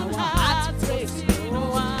sorrows, our hearts breaks. No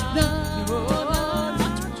one, not one.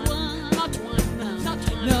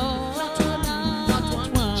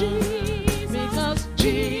 Because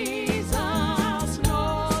Jesus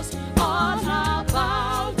knows all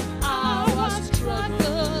about our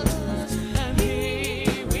struggles.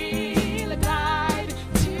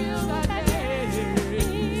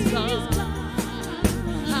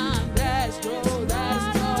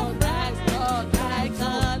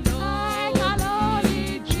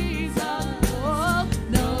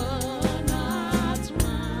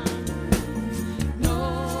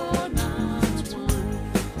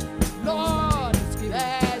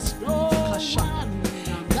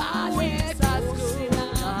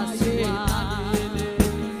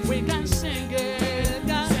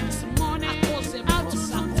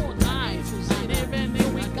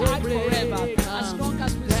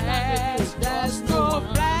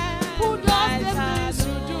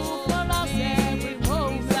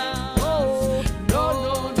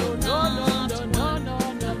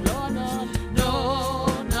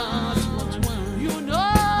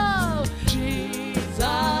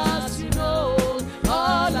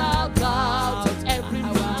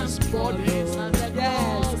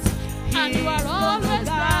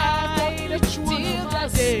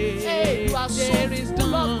 There is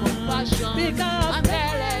done because and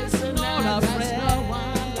there is no friend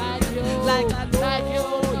like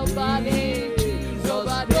you, nobody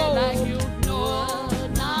like you, no,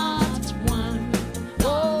 not one,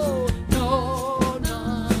 no,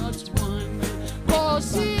 not one.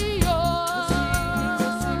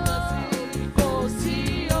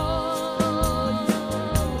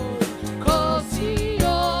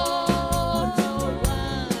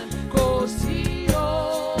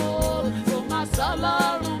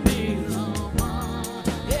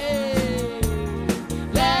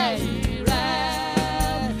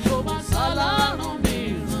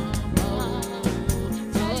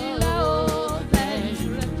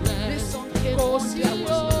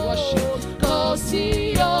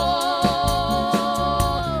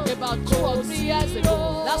 years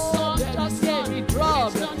ago. That song just gave me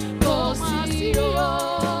trouble. Go see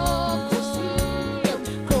you.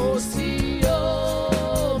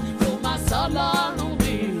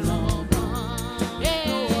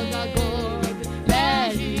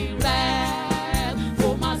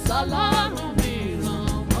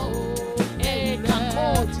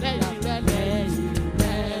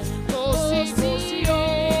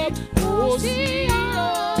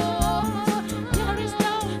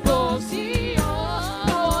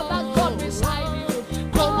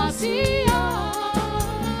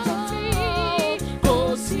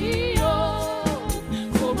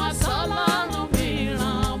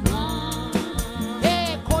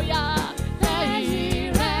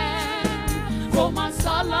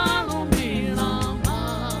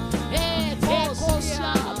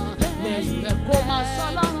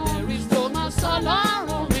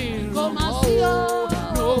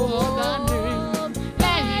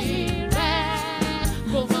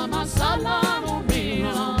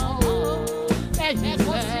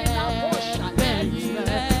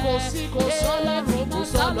 sí kò sọ́lọ́run kò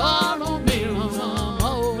sọ́lọ́run mìíràn mọ́.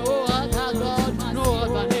 No other God, no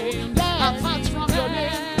other name. Apart from your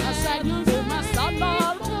name, aside you, kò má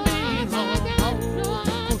sọ́lọ́run mìíràn mọ́.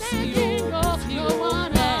 Kò sí o, no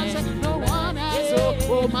one else, no one else.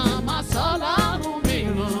 O màmá sọ́lọ́run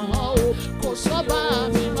mìíràn mọ́. Kò sọ́ba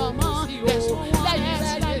mìíràn mọ́. Lẹ́yìn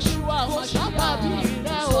rẹ̀ Yeshua, kò sọ́ba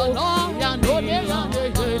mìíràn o. Ìyanu lè ràn lè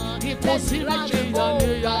kò sí rẹ̀ kò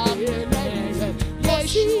yà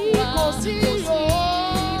Yeshua, kò sí o,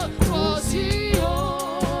 kò sí o,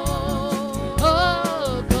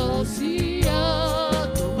 kò sí o,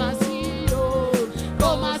 kò má sí o, kò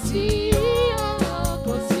má sí o,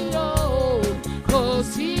 kò sí o, kò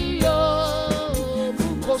sí o,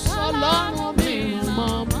 kò sọ́lọ́run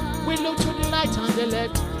mìíràn. We look to the right and the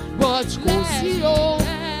left, but kò sí o.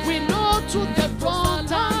 We look to the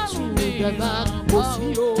front and to the back, kò sí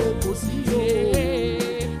o, kò sí o,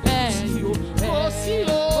 kò sí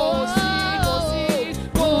o,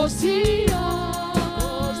 kò sí o,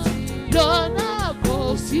 lọ́nà kò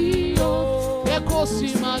sí o, ẹ kò sí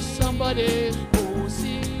ma somebody,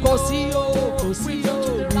 kò sí o, kò sí o.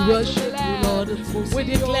 We worship you, Lord. We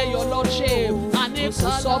declare your lordship, and kò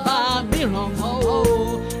sọ́ba mìíràn mọ́ o.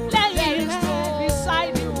 Lẹ́yìn rẹ̀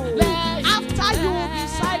beside you, after you,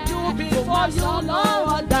 beside you, before you, no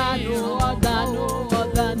other, no other, no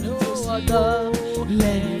other, no other.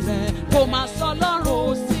 Lẹ́yìn rẹ̀ kò má sọ́lọ́run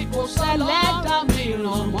sí, kò sẹ́lẹ̀dá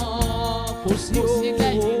mìíràn mọ́. Kò sí o,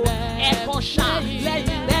 ẹ̀kọ́ ṣá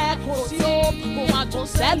lẹ́yìn rẹ̀ kò sí o, kò má tún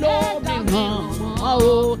sẹ́lòmíràn mọ́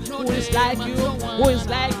o. Who is like you, who is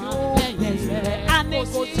like you? Lẹ́yìn rẹ̀ á ní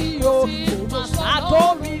kò sí o, kò má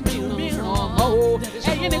sátórí mìíràn mọ́ o.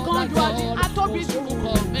 Ẹ̀yin nìkan ju àdí atóbi jù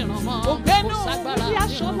kọ̀ mìíràn mọ́. Ògbénu bí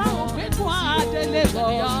aṣọlá ògbénu àdélé lọ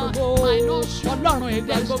ṣògo. Ọlọ́run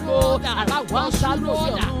èdè gbogbo ara wọn sá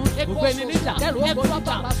lórí ọ̀run. Ògbéni níjà kẹrù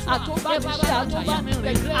ògbóníjà àtúbániṣẹ́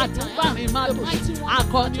àtúbánirìn àtúbárin máa lò.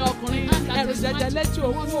 Akọni ọkùnrin ẹrù jẹjẹ létí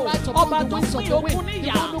òkú. Ọba tó pín òkú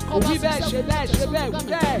níyà. Òbí bẹ́ẹ̀ ṣe bẹ́ẹ̀ ṣe bẹ́ẹ̀ wí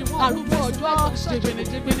bẹ́ẹ̀. Arúgbó ọjọ́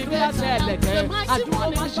jìbìnìjìbìnì bí àṣẹ ẹlẹ́gẹ̀. Àdúgbò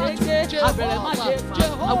má ṣe é gbé, abẹ̀rẹ̀ má ṣe é fà,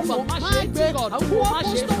 àwùjọ má ṣe é gbé, àwùjọ má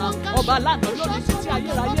ṣe é fà. Ọba lánàá lónìí títí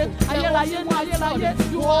ayérayé, ayérayé mú ayérayé.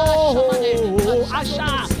 Yóò àṣà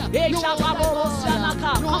èṣà pàbọ̀rọ̀ sí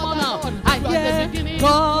ànàkà kọ́mọ́nà. Ayé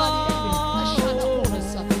kọ́.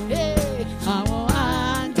 Àwọn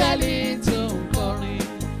áńgẹ́lì tó ń kọrin.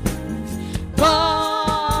 Gbọ́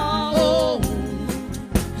ohùn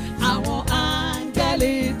àwọn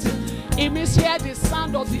áńgẹ́lì tó. It means hear the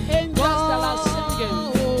sound of the angels that are singing.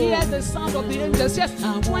 Hear the sound of the angels. Yes,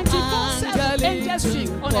 24/7 angels sing.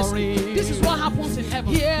 Honestly, this is what happens in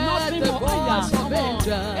heaven. Nothing more. Come on.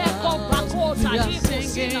 Echo Bakota. You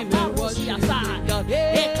singing and worship.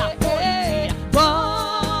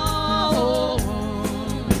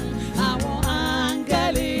 Àwọn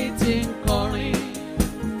áńgẹ́lì tí ń kọrin.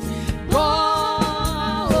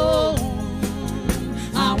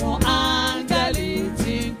 Àwọn áńgẹ́lì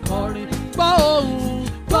tí ń kọrin.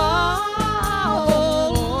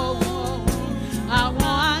 Àwọn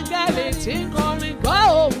áńgẹ́lì tí ń kọrin.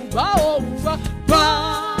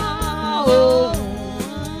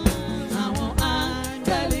 Àwọn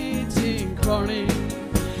áńgẹ́lì tí ń kọrin.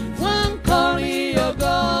 Wọ́n ń kọrin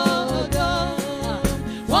ògo, ògo.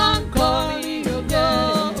 Wọ́n ń kọrin ògo,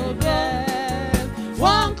 ògo.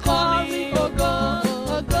 Wọ́n ń kọrin ògo,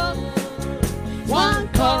 ògo. Wọ́n ń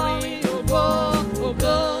kọrin ògo,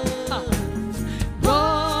 ògo.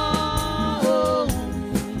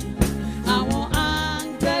 Àwọn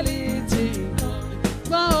áńgẹ́lì tí ń kọrin.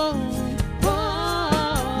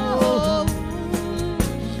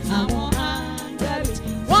 Àwọn áńgẹ́lì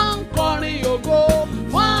wọ́n ń kọrin ògo,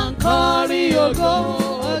 wọ́n ń kọrin ògo,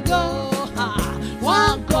 ògo. Wọ́n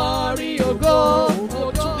ń kọrin ògo,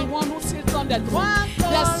 ògo. To the one who sits on the throne,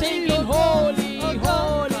 they're singing holy, holy,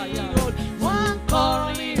 holy. Wọ́n ń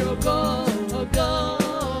kọrin ògo, ògo.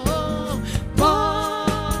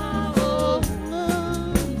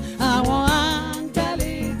 Àwọn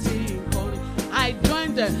áńgẹ́lì tí ń kọrin. I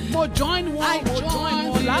joined them. Mo join one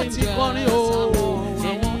láti kọrin o.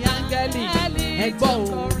 Ẹ̀yin áńgẹ́lì ẹ̀gbọ́n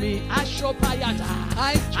orin aṣọ́páyàtà.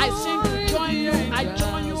 I sing to join you. I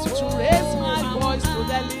join you to raise my voice to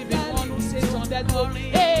the living one who sits on the throne.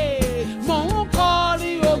 Mo ń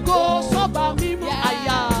kọrin ògo sọ́ba mímọ́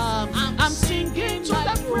àyà. I'm singing to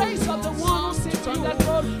the praise of the one who sits on the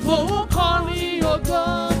throne. Mo ń kọrin ògo,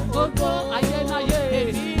 ògo ayérayé.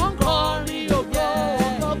 Mo ń kọrin ògo,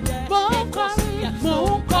 ògo. Mo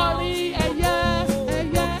ń kọrin ẹyẹ,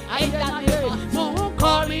 ẹyẹ ayérayé. Mo ń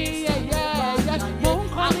kọrin ẹyẹ, ẹyẹ. Mo ń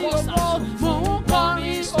kọrin ògo, mo ń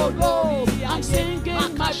kọrin ògo. I'm singing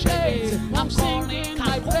my praise. I'm singing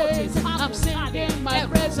my praise. I'm singing my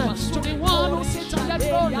praise to the one who sits on the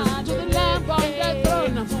throne, to the Lamb on the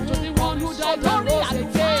throne, to the one who died and rose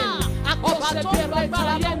again.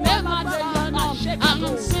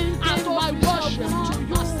 I'm singing my worship to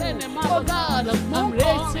you, oh God. I'm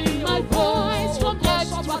raising my voice from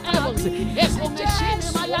earth to heavens.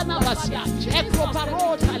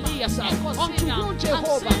 Unto you,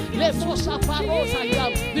 Jehovah,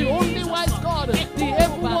 the only wise God, the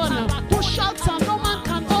able one, who shouts and no man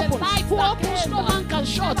can open, who opens no man can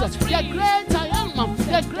shut. The great I am,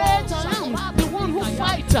 the great I am, the one who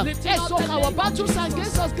fights. Let's talk our battles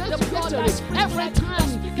against us, get victory. Every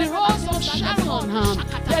time the rose of Sharon,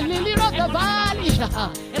 the lily of the valley,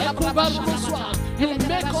 you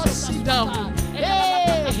make us sit down.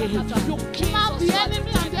 Hey, you clap the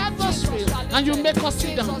enemy and the adversary, and you make us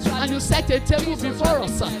sit down, and you set a table before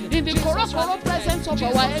us in the corrupt presence of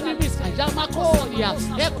our enemies. That's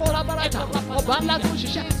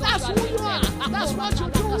who you are. That's what you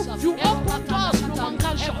do. You open doors no man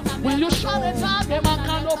can shut. When you shut a door, no man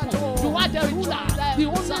can open. You are the ruler,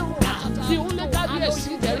 the only God you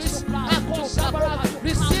see. There is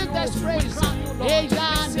receive this praise.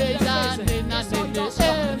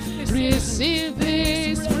 Receive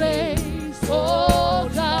this praise, oh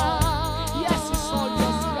God. Yes, it's all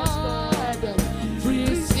yours, Lord.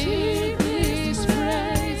 Receive this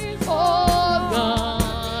praise, oh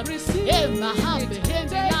God. Receive my hand,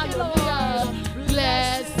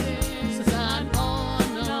 blessings and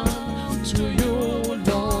honor to you,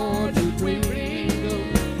 Lord. We bring.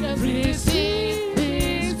 Receive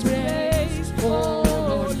this praise, oh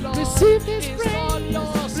Lord. Receive this praise,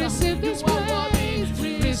 receive this praise.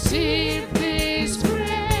 Receive this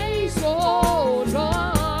praise, oh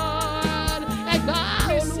Lord.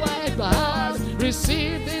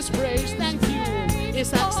 Receive this praise, thank you.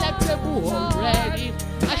 It's acceptable already.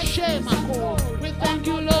 Hashem, we thank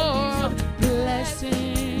you, Lord.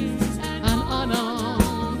 Blessings and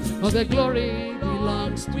honor, for the glory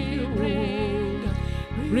belongs to you.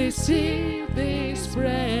 Receive this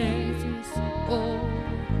praise, oh